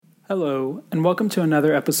Hello, and welcome to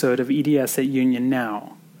another episode of EDS at Union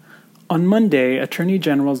Now. On Monday, Attorney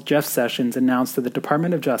General Jeff Sessions announced that the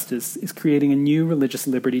Department of Justice is creating a new religious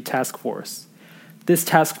liberty task force. This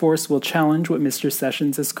task force will challenge what Mr.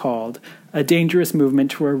 Sessions has called a dangerous movement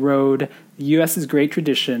to erode the U.S.'s great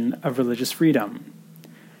tradition of religious freedom.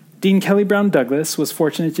 Dean Kelly Brown Douglas was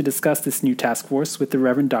fortunate to discuss this new task force with the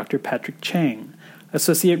Reverend Dr. Patrick Chang,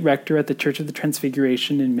 Associate Rector at the Church of the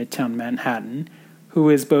Transfiguration in Midtown Manhattan, who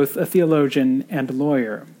is both a theologian and a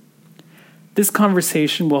lawyer. This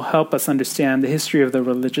conversation will help us understand the history of the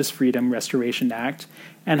Religious Freedom Restoration Act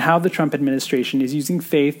and how the Trump administration is using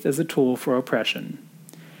faith as a tool for oppression.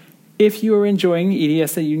 If you are enjoying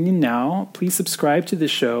EDS at Union Now, please subscribe to the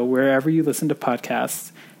show wherever you listen to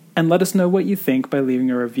podcasts and let us know what you think by leaving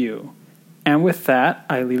a review. And with that,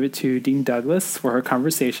 I leave it to Dean Douglas for her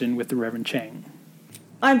conversation with the Reverend Chang.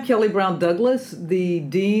 I'm Kelly Brown Douglas, the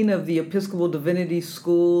Dean of the Episcopal Divinity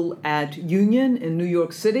School at Union in New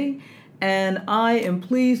York City, and I am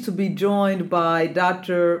pleased to be joined by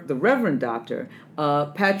the Reverend Dr.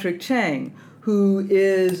 Patrick Chang, who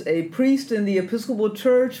is a priest in the Episcopal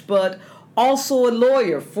Church, but also a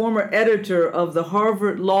lawyer, former editor of the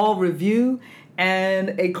Harvard Law Review,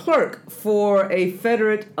 and a clerk for a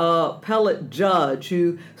federate appellate judge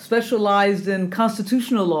who specialized in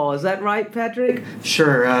constitutional law. Is that right, Patrick?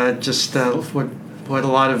 Sure. What a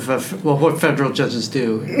lot of what federal judges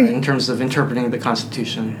do in terms of interpreting the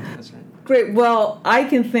Constitution. That's right. Great. Well, I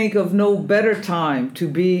can think of no better time to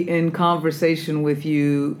be in conversation with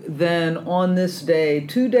you than on this day,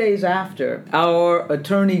 2 days after our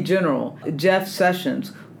Attorney General, Jeff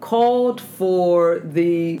Sessions, called for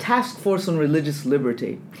the Task Force on Religious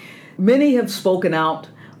Liberty. Many have spoken out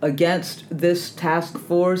against this task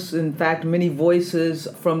force. In fact, many voices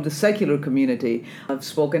from the secular community have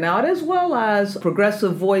spoken out, as well as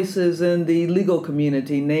progressive voices in the legal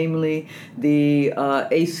community, namely the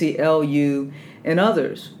ACLU and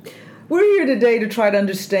others. We're here today to try to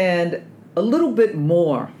understand a little bit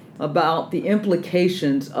more about the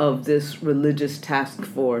implications of this religious task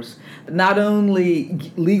force, not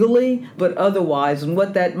only legally, but otherwise, and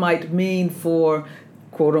what that might mean for,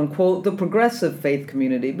 quote unquote, the progressive faith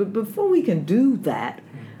community. But before we can do that,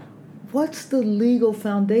 what's the legal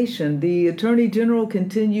foundation? The Attorney General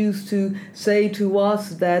continues to say to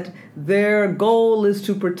us that their goal is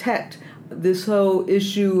to protect this whole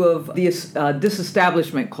issue of the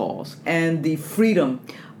disestablishment clause and the freedom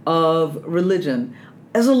of religion.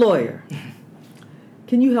 As a lawyer,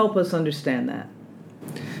 can you help us understand that?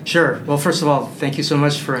 Sure. Well, first of all, thank you so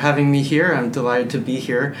much for having me here. I'm delighted to be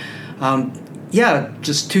here.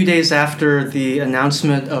 Just 2 days after the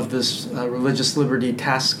announcement of this Religious Liberty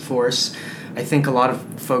Task Force, I think a lot of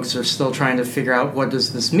folks are still trying to figure out what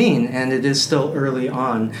does this mean, and it is still early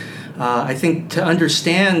on. I think to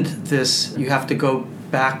understand this, you have to go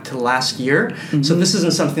back to last year. Mm-hmm. So this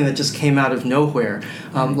isn't something that just came out of nowhere.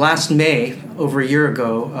 Last May, over a year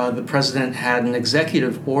ago, the president had an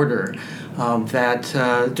executive order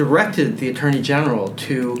that directed the Attorney General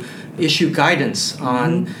to issue guidance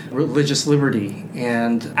on religious liberty.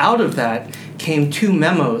 And out of that came two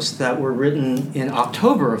memos that were written in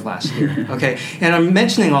October of last year. Okay, and I'm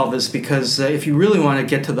mentioning all this because if you really want to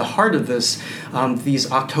get to the heart of this,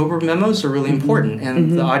 these October memos are really important,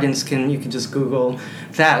 and the audience you can just Google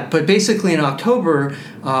that. But basically, in October,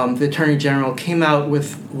 the Attorney General came out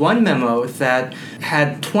with one memo that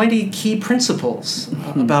had 20 key principles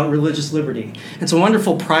about religious liberty. It's a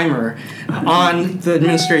wonderful primer on the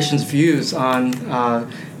administration's views on, on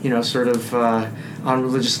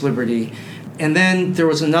religious liberty. And then there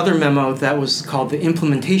was another memo that was called the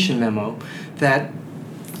implementation memo, that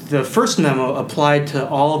the first memo applied to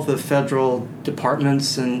all of the federal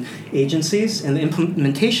departments and agencies, and the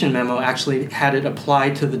implementation memo actually had it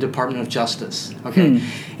applied to the Department of Justice. Okay,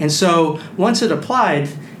 and so once it applied,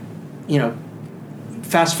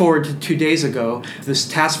 fast forward to 2 days ago, this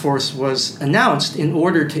task force was announced in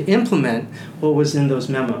order to implement what was in those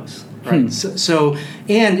memos. Right. So,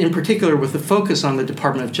 and in particular with the focus on the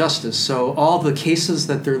Department of Justice. So all the cases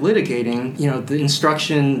that they're litigating, the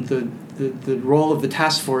instruction, the role of the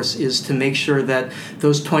task force is to make sure that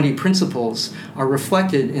those 20 principles are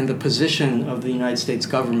reflected in the position of the United States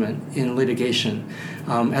government in litigation,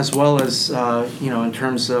 as well as, in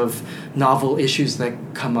terms of novel issues that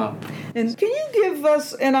come up. And can you give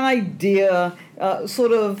us an idea,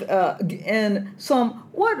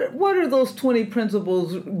 what are those 20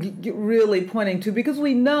 principles really pointing to? Because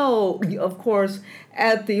we know, of course,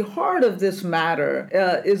 at the heart of this matter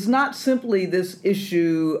is not simply this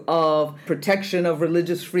issue of protection of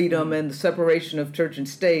religious freedom and the separation of church and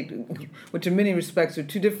state, which in many respects are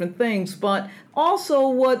two different things, but also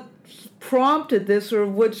what prompted this, or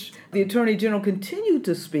which the Attorney General continued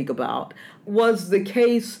to speak about, was the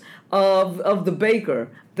case of the baker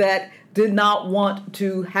that did not want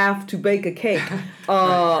to have to bake a cake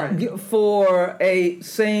right. for a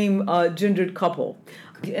same gendered couple.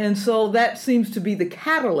 And so that seems to be the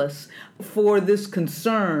catalyst for this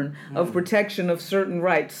concern of protection of certain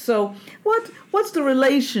rights. So what's the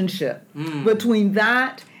relationship between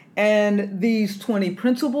that and these 20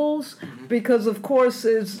 principles? Because, of course,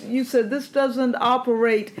 as you said, this doesn't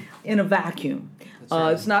operate in a vacuum.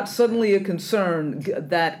 Right. It's not suddenly a concern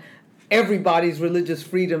that everybody's religious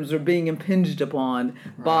freedoms are being impinged upon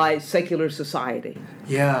by secular society.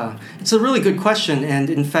 Yeah, it's a really good question. And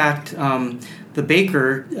in fact, the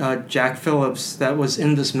baker, Jack Phillips, that was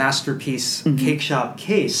in this Masterpiece Cake Shop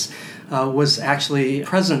case, was actually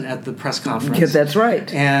present at the press conference. Yeah, that's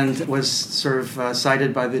right. And was sort of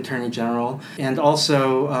cited by the Attorney General. And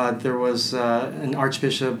also there was an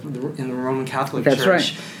archbishop in the Roman Catholic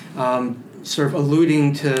Church. Right. Sort of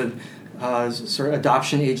alluding to sort of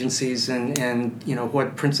adoption agencies and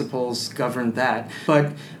what principles govern that.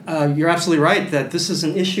 But you're absolutely right that this is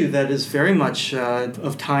an issue that is very much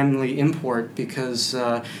of timely import because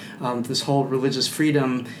this whole religious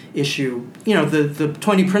freedom issue, the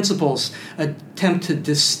 20 principles attempt to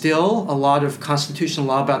distill a lot of constitutional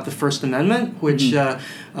law about the First Amendment, which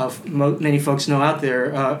many folks know out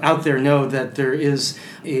there know that there is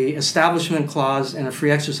a establishment clause and a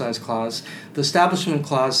free exercise clause. The establishment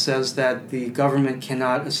clause says that the government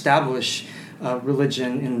cannot establish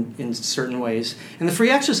religion in certain ways. And the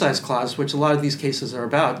free exercise clause, which a lot of these cases are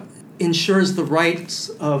about, ensures the rights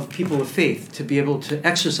of people of faith to be able to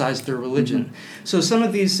exercise their religion. So some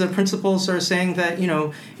of these principles are saying that,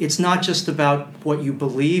 it's not just about what you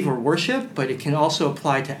believe or worship, but it can also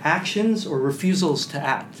apply to actions or refusals to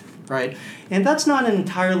act, right? And that's not an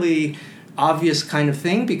entirely obvious kind of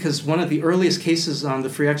thing, because one of the earliest cases on the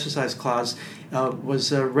free exercise clause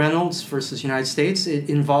was Reynolds versus United States. It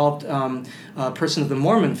involved a person of the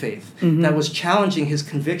Mormon faith that was challenging his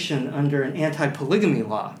conviction under an anti-polygamy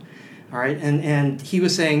law. All right, and he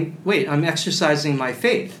was saying, wait, I'm exercising my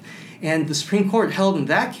faith. And the Supreme Court held in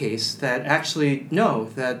that case that actually, no,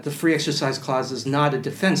 that the free exercise clause is not a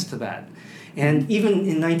defense to that. And even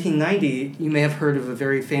in 1990, you may have heard of a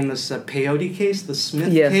very famous peyote case, the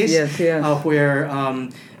Smith case, where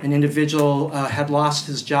an individual had lost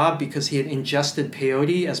his job because he had ingested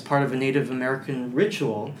peyote as part of a Native American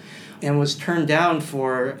ritual and was turned down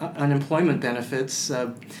for unemployment benefits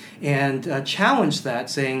and challenged that,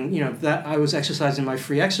 saying, that I was exercising my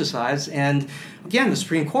free exercise. And again, the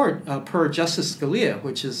Supreme Court, per Justice Scalia,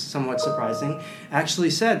 which is somewhat surprising, actually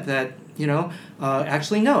said that,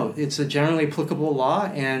 actually, no, it's a generally applicable law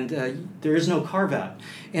and there is no carve-out.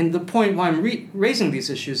 And the point why I'm raising these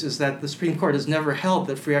issues is that the Supreme Court has never held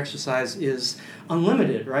that free exercise is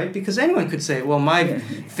unlimited, right? Because anyone could say, well, my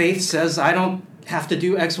faith says I don't have to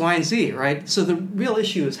do X, Y, and Z, right? So the real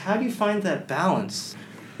issue is, how do you find that balance?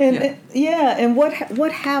 And and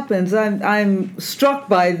what happens? I'm struck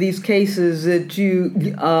by these cases that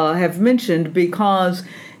you have mentioned, because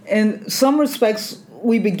in some respects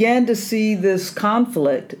we began to see this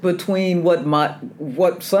conflict between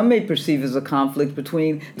what some may perceive as a conflict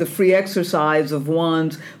between the free exercise of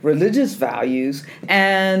one's religious values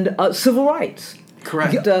and civil rights.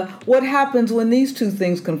 Correct. What happens when these two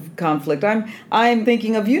things conflict? I'm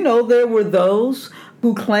thinking of, there were those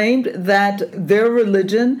who claimed that their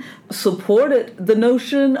religion supported the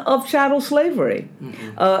notion of chattel slavery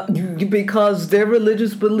because their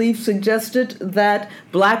religious belief suggested that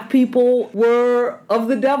black people were of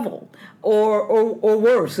the devil, or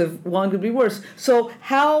worse, if one could be worse. So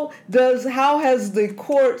how has the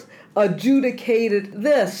court adjudicated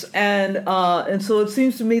this? And so it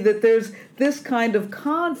seems to me that there's this kind of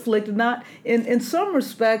conflict, not in some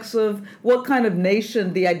respects, of what kind of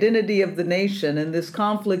nation, the identity of the nation, and this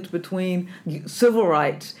conflict between civil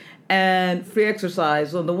rights and free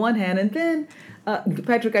exercise on the one hand, and then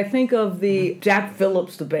Patrick, I think of the Jack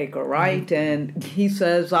Phillips, the baker, right? And he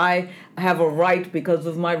says, I have a right because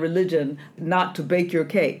of my religion not to bake your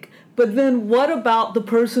cake. But then what about the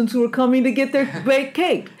persons who are coming to get their baked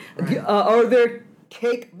cake or their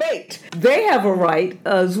cake baked? They have a right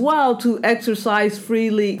as well to exercise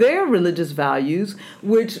freely their religious values,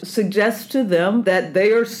 which suggests to them that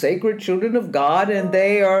they are sacred children of God and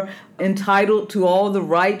they are entitled to all the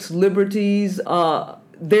rights, liberties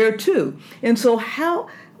there too. And so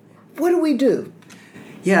what do we do?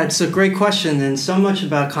 Yeah, it's a great question. And so much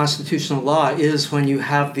about constitutional law is when you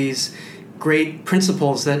have these great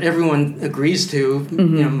principles that everyone agrees to,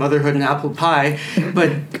 motherhood and apple pie,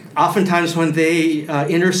 but oftentimes when they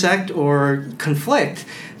intersect or conflict,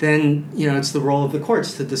 then it's the role of the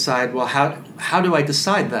courts to decide, well, how do I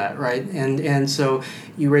decide that, right? And so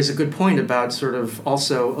you raise a good point about sort of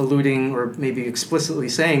also alluding or maybe explicitly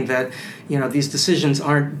saying that these decisions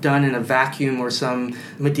aren't done in a vacuum or some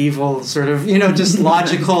medieval sort of just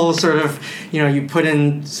logical sort of you put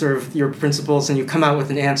in sort of your principles and you come out with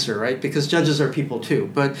an answer, right? Because judges are people too.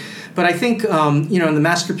 But I think in the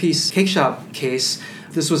Masterpiece Cake Shop case,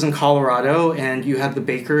 this was in Colorado, and you had the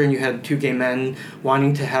baker and you had two gay men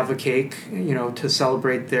wanting to have a cake, to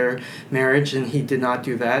celebrate their marriage, and he did not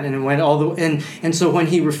do that. And it went all the and so when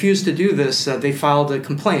he refused to do this, they filed a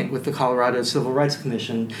complaint with the Colorado Civil Rights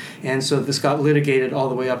Commission, and so this got litigated all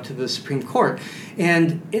the way up to the Supreme Court.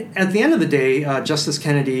 And at the end of the day, Justice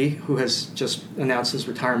Kennedy, who has just announced his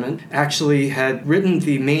retirement, actually had written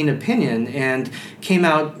the main opinion and came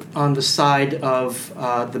out on the side of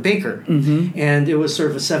the baker. Mm-hmm. And it was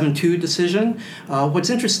sort of a 7-2 decision. What's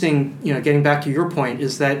interesting, getting back to your point,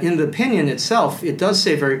 is that in the opinion itself, it does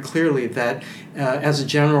say very clearly that as a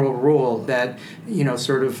general rule that,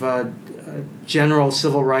 general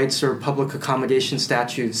civil rights or public accommodation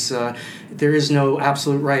statutes, there is no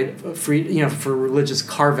absolute right for religious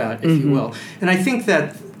carve-out, if you will. And I think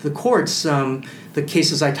that the courts, the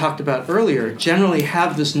cases I talked about earlier, generally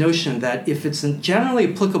have this notion that if it's a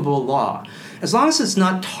generally applicable law, as long as it's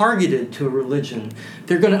not targeted to a religion,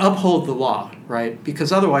 they're going to uphold the law, right?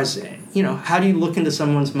 Because otherwise, how do you look into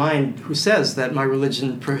someone's mind who says that my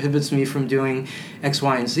religion prohibits me from doing X,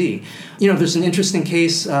 Y, and Z? There's an interesting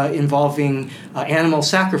case involving animal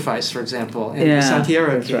sacrifice, for example, in the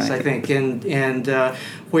Santiago case, right. I think, and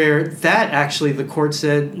where that actually the court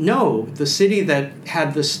said, no, the city that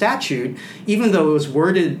had the statute, even though it was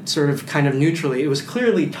worded sort of kind of neutrally, it was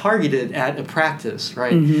clearly targeted at a practice,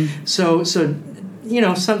 right? Mm-hmm. So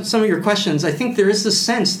some of your questions, I think there is this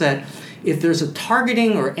sense that if there's a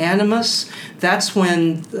targeting or animus, that's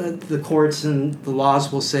when the courts and the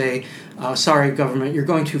laws will say, sorry, government, you're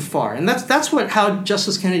going too far. And that's how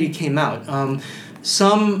Justice Kennedy came out.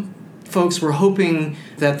 Some folks were hoping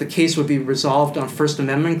that the case would be resolved on First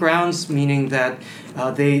Amendment grounds, meaning that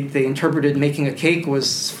they interpreted making a cake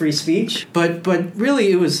was free speech. But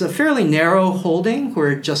really, it was a fairly narrow holding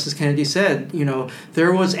where Justice Kennedy said,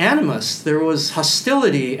 there was animus, there was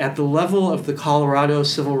hostility at the level of the Colorado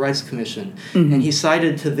Civil Rights Commission. Mm-hmm. And he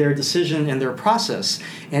cited to their decision and their process.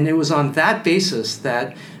 And it was on that basis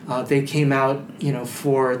that they came out,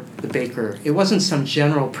 for the baker. It wasn't some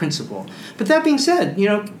general principle. But that being said,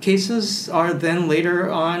 cases are then later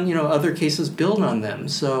on, other cases build on them.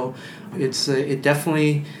 So it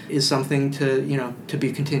definitely is something to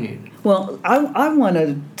be continued. Well, I want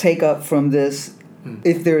to take up from this.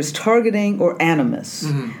 If there's targeting or animus,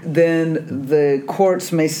 then the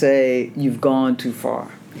courts may say you've gone too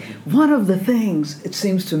far. One of the things, it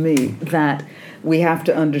seems to me, that we have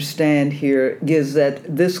to understand here is that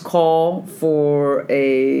this call for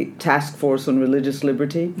a task force on religious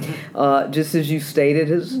liberty, just as you stated,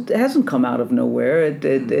 hasn't come out of nowhere.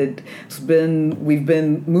 We've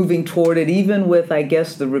been moving toward it, even with, I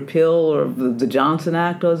guess, the repeal of the Johnson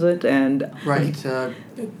Act, was it? And right.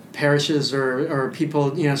 Parishes or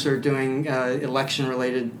people, sort of doing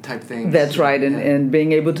election-related type things. That's right, and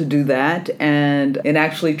being able to do that, and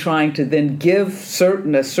actually trying to then give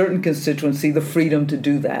a certain constituency the freedom to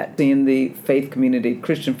do that in the faith community,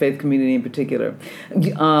 Christian faith community in particular,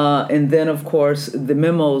 and then of course the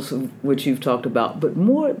memos which you've talked about. But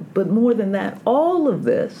more than that, all of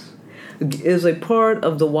this is a part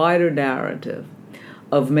of the wider narrative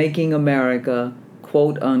of making America,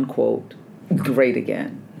 quote unquote, great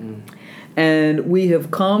again. And we have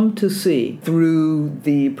come to see through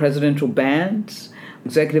the presidential bans,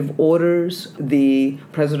 executive orders, the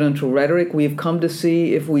presidential rhetoric, we have come to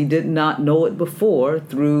see, if we did not know it before,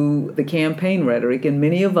 through the campaign rhetoric, and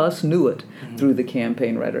many of us knew it through the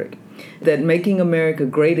campaign rhetoric, that making America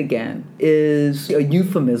great again is a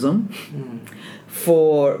euphemism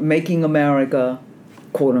for making America,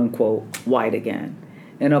 quote unquote, white again,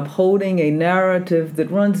 and upholding a narrative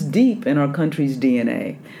that runs deep in our country's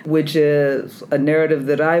DNA, which is a narrative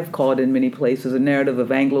that I've called in many places a narrative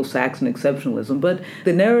of Anglo-Saxon exceptionalism, but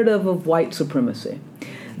the narrative of white supremacy,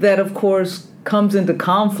 that of course comes into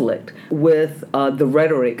conflict with the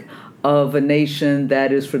rhetoric of a nation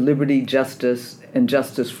that is for liberty, justice, and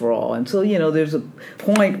justice for all. And so, there's a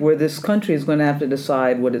point where this country is going to have to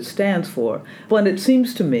decide what it stands for. But it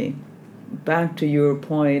seems to me, back to your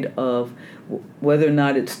point of whether or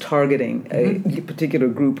not it's targeting a particular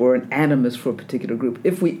group or an animus for a particular group,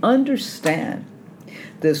 if we understand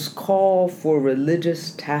this call for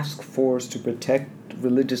religious task force to protect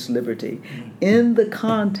religious liberty in the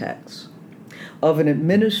context of an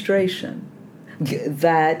administration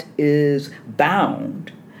that is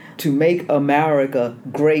bound to make America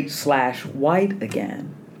great/white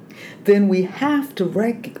again, then we have to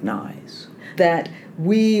recognize that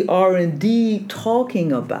we are indeed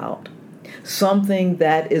talking about something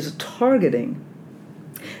that is targeting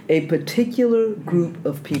a particular group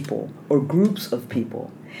of people or groups of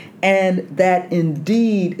people, and that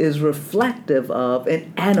indeed is reflective of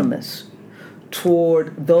an animus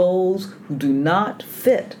toward those who do not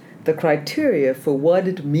fit the criteria for what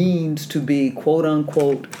it means to be, quote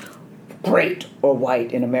unquote, great or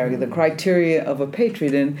white in America, the criteria of a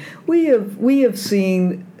patriot. And we have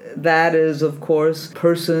seen that as, of course,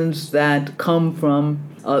 persons that come from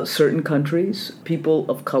certain countries, people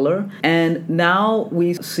of color. And now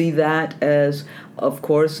we see that as, of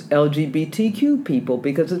course, LGBTQ people,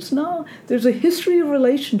 because there's a history of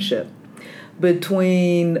relationship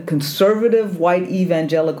between conservative white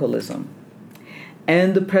evangelicalism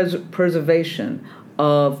and the preservation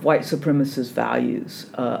of white supremacist values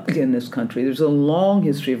in this country. There's a long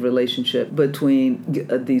history of relationship between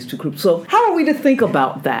these two groups. So how are we to think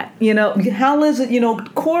about that? How is it,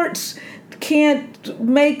 courts can't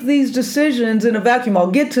make these decisions in a vacuum. I'll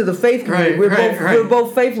get to the faith community. We're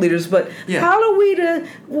both faith leaders, but how are we to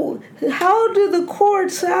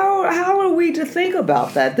think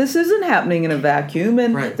about that? This isn't happening in a vacuum,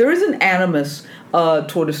 and there is an animus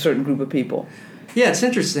toward a certain group of people. Yeah, it's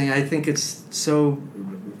interesting. I think it's so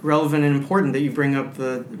relevant and important that you bring up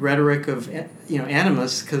the rhetoric of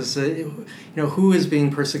animus, because who is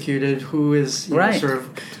being persecuted, who is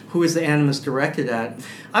who is the animus directed at.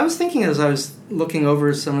 I was thinking as I was looking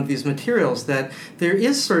over some of these materials that there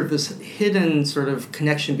is sort of this hidden sort of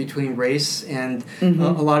connection between race and a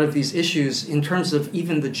lot of these issues in terms of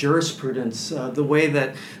even the jurisprudence, the way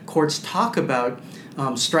that courts talk about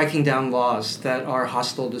striking down laws that are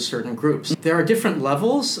hostile to certain groups. There are different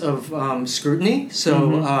levels of scrutiny.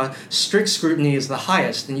 So strict scrutiny is the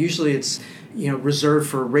highest, and usually it's reserved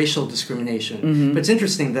for racial discrimination. But it's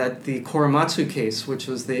interesting that the Korematsu case, which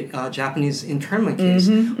was the Japanese internment case,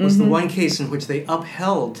 was the one case in which they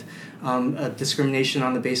upheld discrimination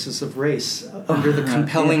on the basis of race under the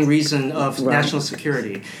compelling reason of national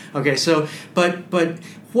security. Okay, so but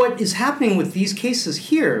what is happening with these cases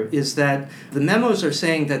here is that the memos are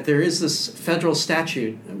saying that there is this federal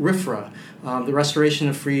statute, RFRA, the Restoration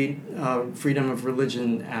of Freedom of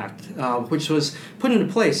Religion Act, which was put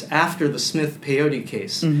into place after the Smith-Peyote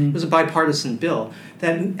case. It was a bipartisan bill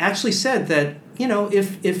that actually said that,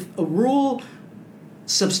 if a rule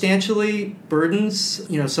substantially burdens,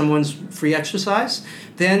 someone's free exercise,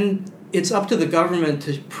 then it's up to the government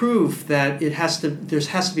to prove that there has to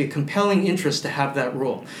be a compelling interest to have that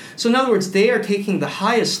rule. So in other words, they are taking the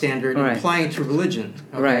highest standard and applying it to religion.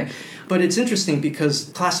 Okay? Right. But it's interesting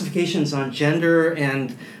because classifications on gender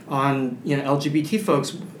and on LGBT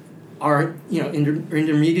folks are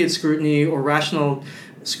intermediate scrutiny or rational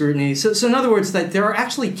scrutiny. So in other words, that there are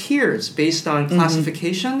actually tiers based on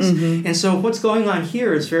classifications. And so what's going on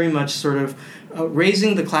here is very much sort of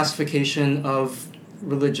raising the classification of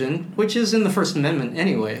religion, which is in the First Amendment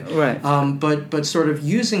anyway. Right. But sort of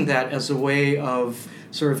using that as a way of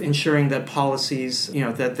sort of ensuring that policies,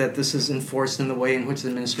 that this is enforced in the way in which the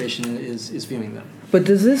administration is viewing them. But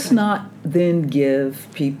does this not then give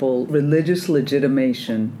people religious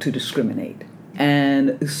legitimation to discriminate?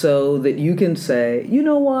 And so that you can say, you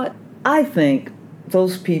know what, I think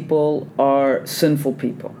those people are sinful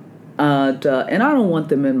people, and I don't want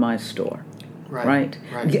them in my store. Right.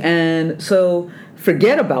 And so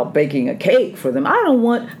forget about baking a cake for them. I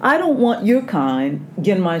don't want your kind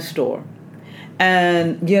in my store.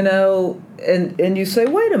 And and you say,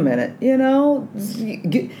 wait a minute,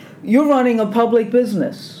 you're running a public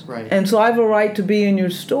business. Right. And so I have a right to be in your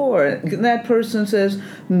store. And that person says,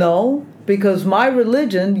 no, because my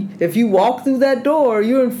religion, if you walk through that door,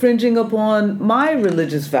 you're infringing upon my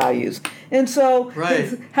religious values. And so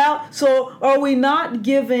so are we not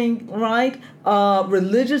giving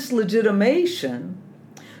religious legitimation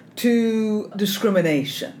to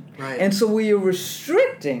discrimination? Right. And so we are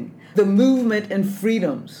restricting the movement and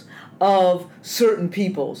freedoms of certain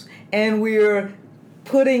peoples, and we're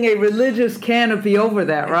putting a religious canopy over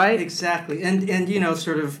that, right? Exactly. And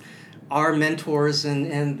sort of our mentors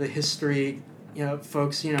and the history,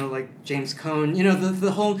 folks, like James Cone,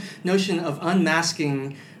 the whole notion of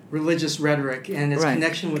unmasking religious rhetoric and its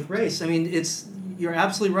connection with race. I mean, you're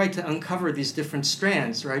absolutely right to uncover these different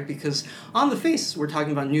strands, right? Because on the face, we're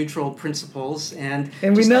talking about neutral principles, and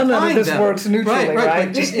we know none of this works neutrally, right?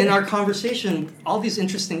 But just in our conversation, all these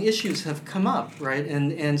interesting issues have come up, right?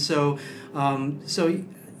 And so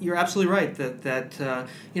you're absolutely right that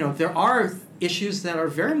there are issues that are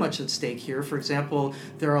very much at stake here. For example,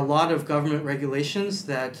 there are a lot of government regulations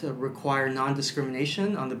that require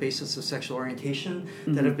non-discrimination on the basis of sexual orientation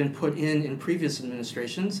that have been put in previous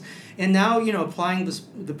administrations. And now, applying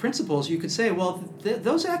the principles, you could say, well,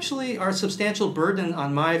 those actually are a substantial burden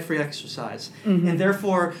on my free exercise. And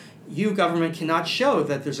therefore, you, government, cannot show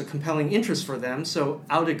that there's a compelling interest for them, so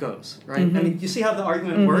out it goes, right? I mean, you see how the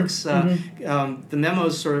argument works? The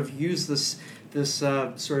memos sort of use this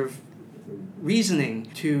sort of reasoning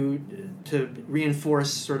to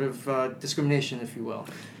reinforce sort of discrimination, if you will,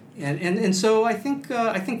 and so I think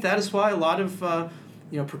that is why a lot of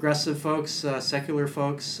progressive folks, secular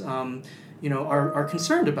folks, are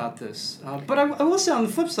concerned about this. But I will say, on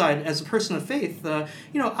the flip side, as a person of faith,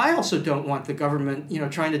 I also don't want the government,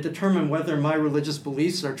 trying to determine whether my religious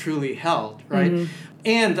beliefs are truly held, right?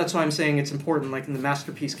 And that's why I'm saying it's important, like in the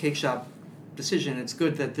Masterpiece Cake Shop decision, it's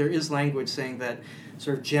good that there is language saying that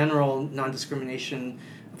sort of general non-discrimination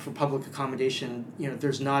for public accommodation,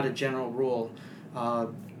 there's not a general rule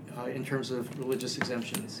in terms of religious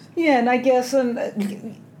exemptions. Yeah, and I guess,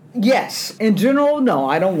 yes, in general, no,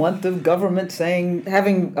 I don't want the government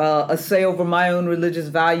having a say over my own religious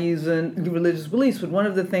values and religious beliefs. But one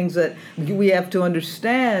of the things that we have to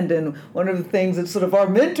understand, and one of the things that sort of our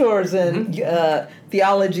mentors in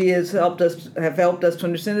theology have helped us to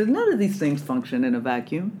understand, is none of these things function in a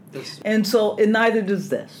vacuum, and neither does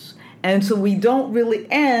this. And so we don't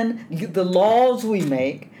really, and the laws we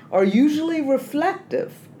make are usually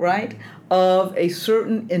reflective, right, of a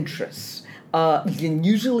certain interest. And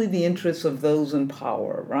usually the interests of those in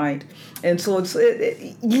power, right? And so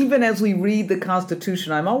even as we read the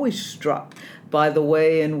Constitution, I'm always struck by the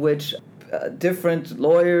way in which different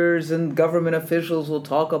lawyers and government officials will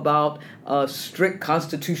talk about strict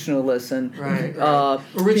constitutionalists and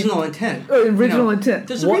original intent. Original intent.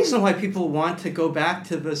 There's a reason why people want to go back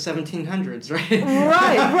to the 1700s, right?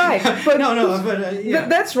 Right. But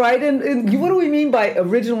that's right. And what do we mean by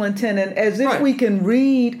original intent? And as if we can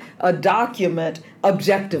read a document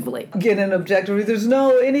objectively. There's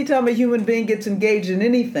anytime a human being gets engaged in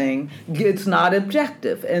anything, it's not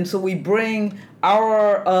objective. And so we bring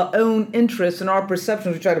our own interests and our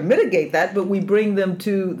perceptions, we try to mitigate that, but we bring them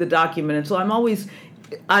to the document. And so I'm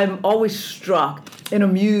always struck and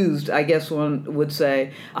amused, I guess one would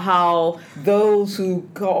say, how those who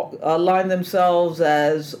align themselves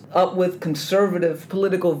as up with conservative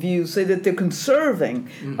political views say that they're conserving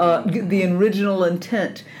the original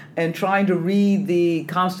intent and trying to read the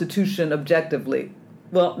Constitution objectively.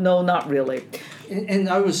 Well, no, not really. And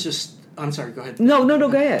I'm sorry, go ahead. No, go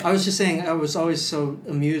ahead. I was just saying, I was always so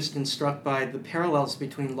amused and struck by the parallels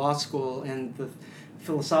between law school and the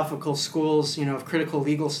philosophical schools, of critical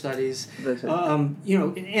legal studies, and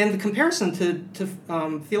the comparison to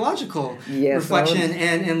theological reflection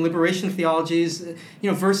and liberation theologies,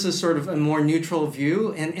 versus sort of a more neutral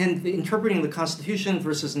view, and interpreting the Constitution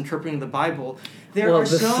versus interpreting the Bible. There are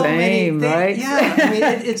so many things, right? Yeah, I mean,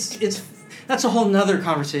 it's that's a whole nother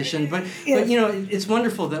conversation, but it's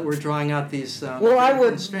wonderful that we're drawing out these. Let's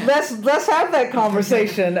have that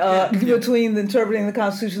conversation between interpreting the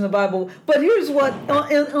Constitution and the Bible. But here's what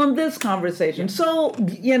on this conversation. So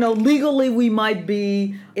legally we might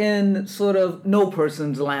be in sort of no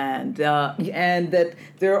person's land, and that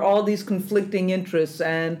there are all these conflicting interests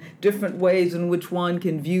and different ways in which one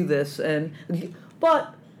can view this,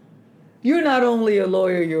 but. You're not only a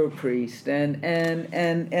lawyer, you're a priest, and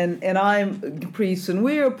I'm a priest, and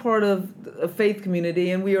we are part of a faith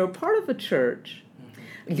community, and we are part of a church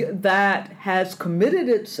that has committed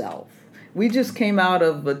itself. We just came out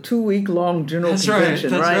of a 2-week-long general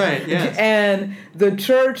convention, right? That's right. Yes. And the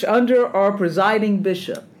church, under our presiding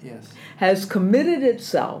bishop, has committed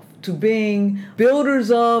itself to being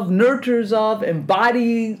builders of, nurturers of,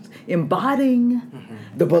 embodying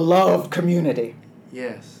the beloved community.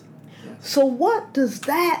 Yes. So what does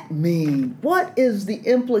that mean? What is the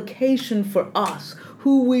implication for us,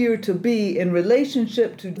 who we are to be in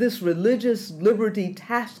relationship to this religious liberty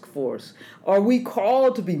task force? Are we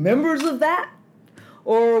called to be members of that?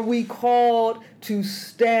 Or are we called to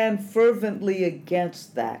stand fervently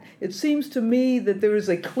against that? It seems to me that there is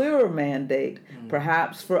a clearer mandate,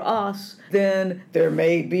 perhaps for us, than there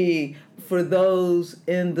may be for those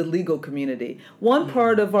in the legal community. One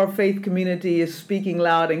part of our faith community is speaking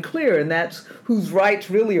loud and clear, and that's whose rights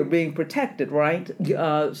really are being protected, right?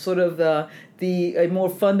 Sort of a more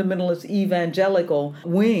fundamentalist evangelical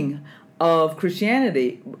wing of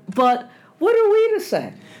Christianity. But what are we to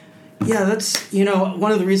say? Yeah, that's,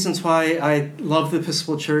 one of the reasons why I love the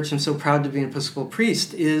Episcopal Church and so proud to be an Episcopal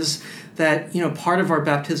priest is that, part of our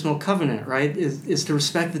baptismal covenant, right, is to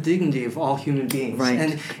respect the dignity of all human beings.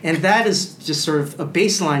 Right. And that is just sort of a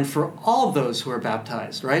baseline for all those who are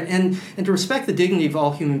baptized, right? And to respect the dignity of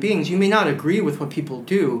all human beings, you may not agree with what people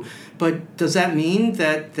do, but does that mean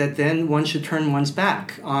that then one should turn one's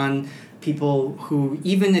back on people who,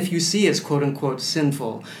 even if you see as quote-unquote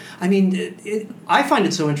sinful? I mean, I find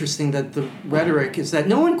it so interesting that the rhetoric is that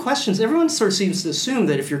no one questions, everyone sort of seems to assume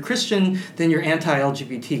that if you're Christian, then you're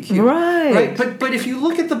anti-LGBTQ. Right. But if you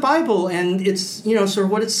look at the Bible and it's, sort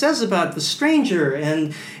of what it says about the stranger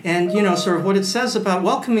and sort of what it says about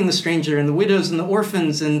welcoming the stranger and the widows and the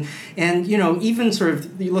orphans and even sort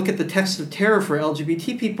of you look at the text of terror for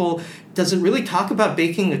LGBT people, does it really talk about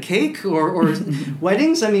baking a cake or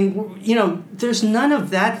weddings? I mean, there's none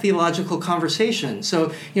of that theological conversation.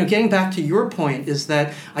 So, getting back to your point is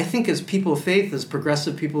that I think as people of faith, as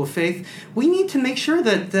progressive people of faith, we need to make sure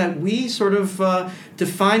that we sort of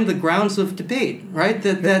define the grounds of debate, right?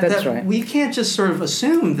 That right. We can't just sort of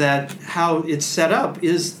assume that how it's set up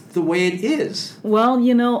is the way it is. Well,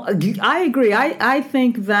 I agree. I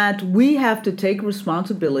think that we have to take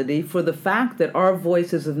responsibility for the fact that our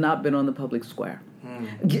voices have not been on the public square.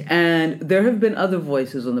 And there have been other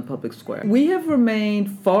voices on the public square. We have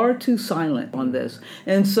remained far too silent on this.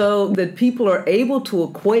 And so that people are able to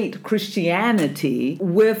equate Christianity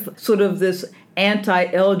with sort of this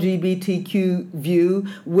anti-LGBTQ view,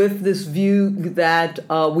 with this view that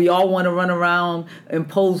we all want to run around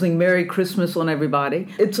imposing Merry Christmas on everybody.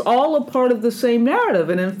 It's all a part of the same narrative.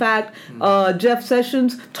 And in fact, Jeff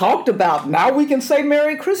Sessions talked about now we can say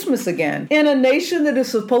Merry Christmas again. In a nation that is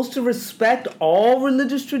supposed to respect all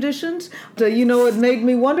religious traditions, it made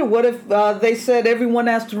me wonder, what if they said everyone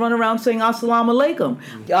has to run around saying Assalamu alaikum?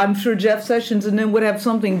 I'm sure Jeff Sessions and then would have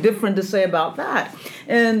something different to say about that.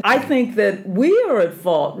 And I think that we are at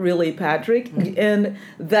fault, really, Patrick, and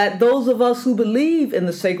that those of us who believe in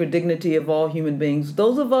the sacred dignity of all human beings,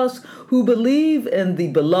 those of us who believe in the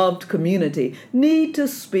beloved community, need to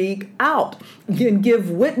speak out and give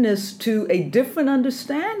witness to a different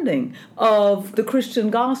understanding of the Christian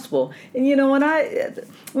gospel. And,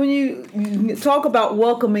 when you talk about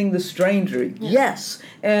welcoming the stranger, yes,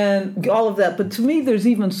 and all of that, but to me, there's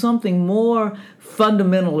even something more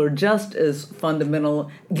fundamental, or just as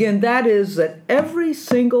fundamental. Again, that is that every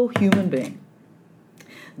single human being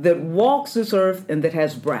that walks this earth and that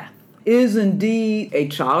has breath is indeed a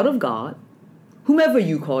child of God, whomever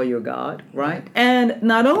you call your God, right? And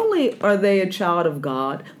not only are they a child of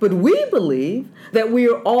God, but we believe that we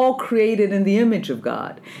are all created in the image of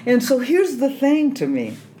God. And so here's the thing to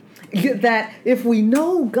me, that if we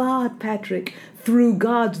know God, Patrick, through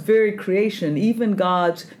God's very creation, even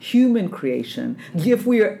God's human creation, if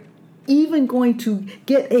we are even going to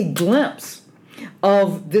get a glimpse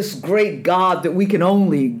of this great God that we can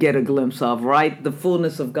only get a glimpse of, right? The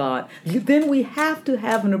fullness of God, then we have to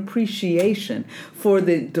have an appreciation for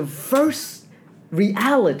the diverse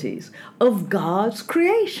realities of God's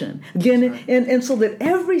creation. Again, and so that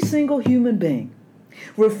every single human being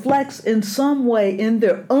reflects in some way, in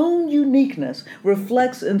their own uniqueness,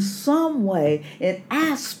 reflects in some way an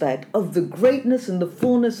aspect of the greatness and the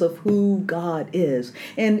fullness of who God is.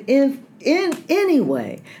 And in any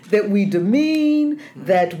way that we demean,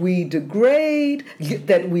 that we degrade,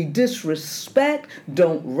 that we disrespect,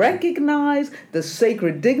 don't recognize the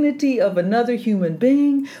sacred dignity of another human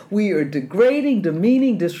being, we are degrading,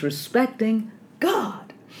 demeaning, disrespecting God.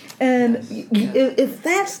 And if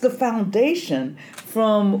that's the foundation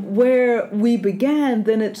from where we began,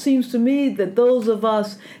 then it seems to me that those of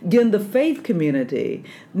us in the faith community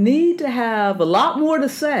need to have a lot more to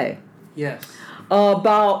say. Yes.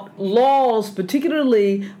 About laws,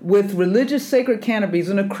 particularly with religious sacred canopies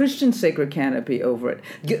and a Christian sacred canopy over it,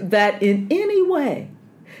 that in any way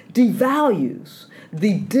devalues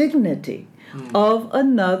the dignity of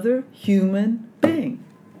another human being.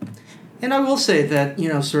 And I will say that,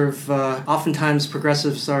 oftentimes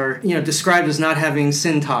progressives are, described as not having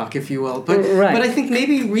sin talk, if you will. But I think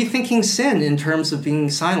maybe rethinking sin in terms of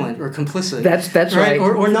being silent or complicit. That's right.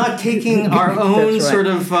 Or not taking our own sort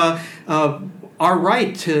of, our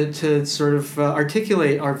right to sort of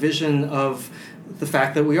articulate our vision of the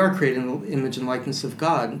fact that we are created in the image and likeness of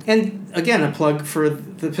God. And again, a plug for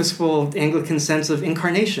the Episcopal Anglican sense of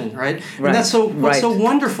incarnation, right? And that's what's so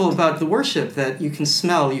wonderful about the worship, that you can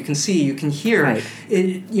smell, you can see, you can hear. Right.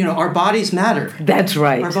 Our bodies matter. That's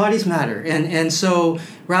right. Our bodies matter. And so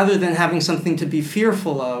rather than having something to be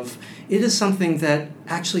fearful of, it is something that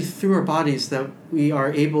actually through our bodies that we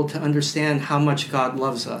are able to understand how much God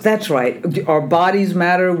loves us. That's right. Our bodies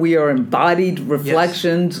matter. We are embodied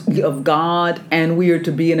reflections of God, and we are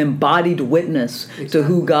to be an embodied witness to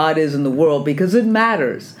who God is in the world, because it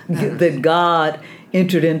matters that God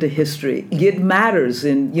entered into history. It matters,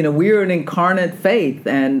 and we are an incarnate faith,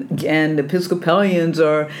 and Episcopalians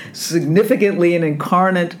are significantly an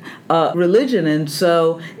incarnate religion, and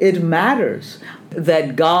so it matters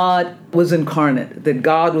that God was incarnate, that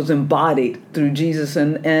God was embodied through Jesus,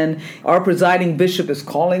 and our presiding bishop is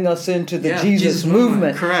calling us into the Jesus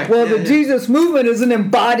movement. Correct. Well, the Jesus movement is an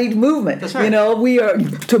embodied movement. That's right. We are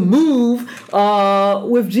to move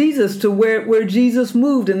with Jesus to where Jesus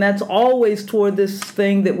moved, and that's always toward this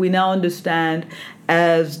thing that we now understand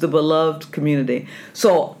as the beloved community.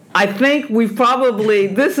 So I think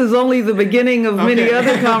this is only the beginning of many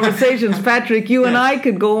other conversations. Patrick, you and I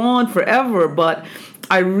could go on forever, but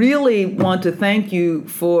I really want to thank you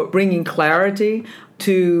for bringing clarity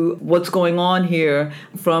to what's going on here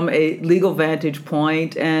from a legal vantage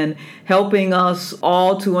point and helping us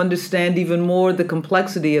all to understand even more the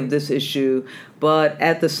complexity of this issue, but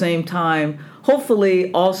at the same time,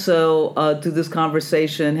 hopefully also through this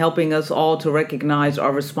conversation, helping us all to recognize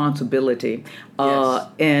our responsibility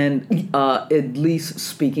and at least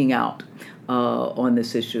speaking out on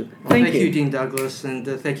this issue. Thank you, Dean Douglas, and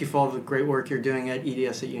thank you for all the great work you're doing at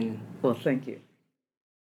EDS at Union. Well, thank you.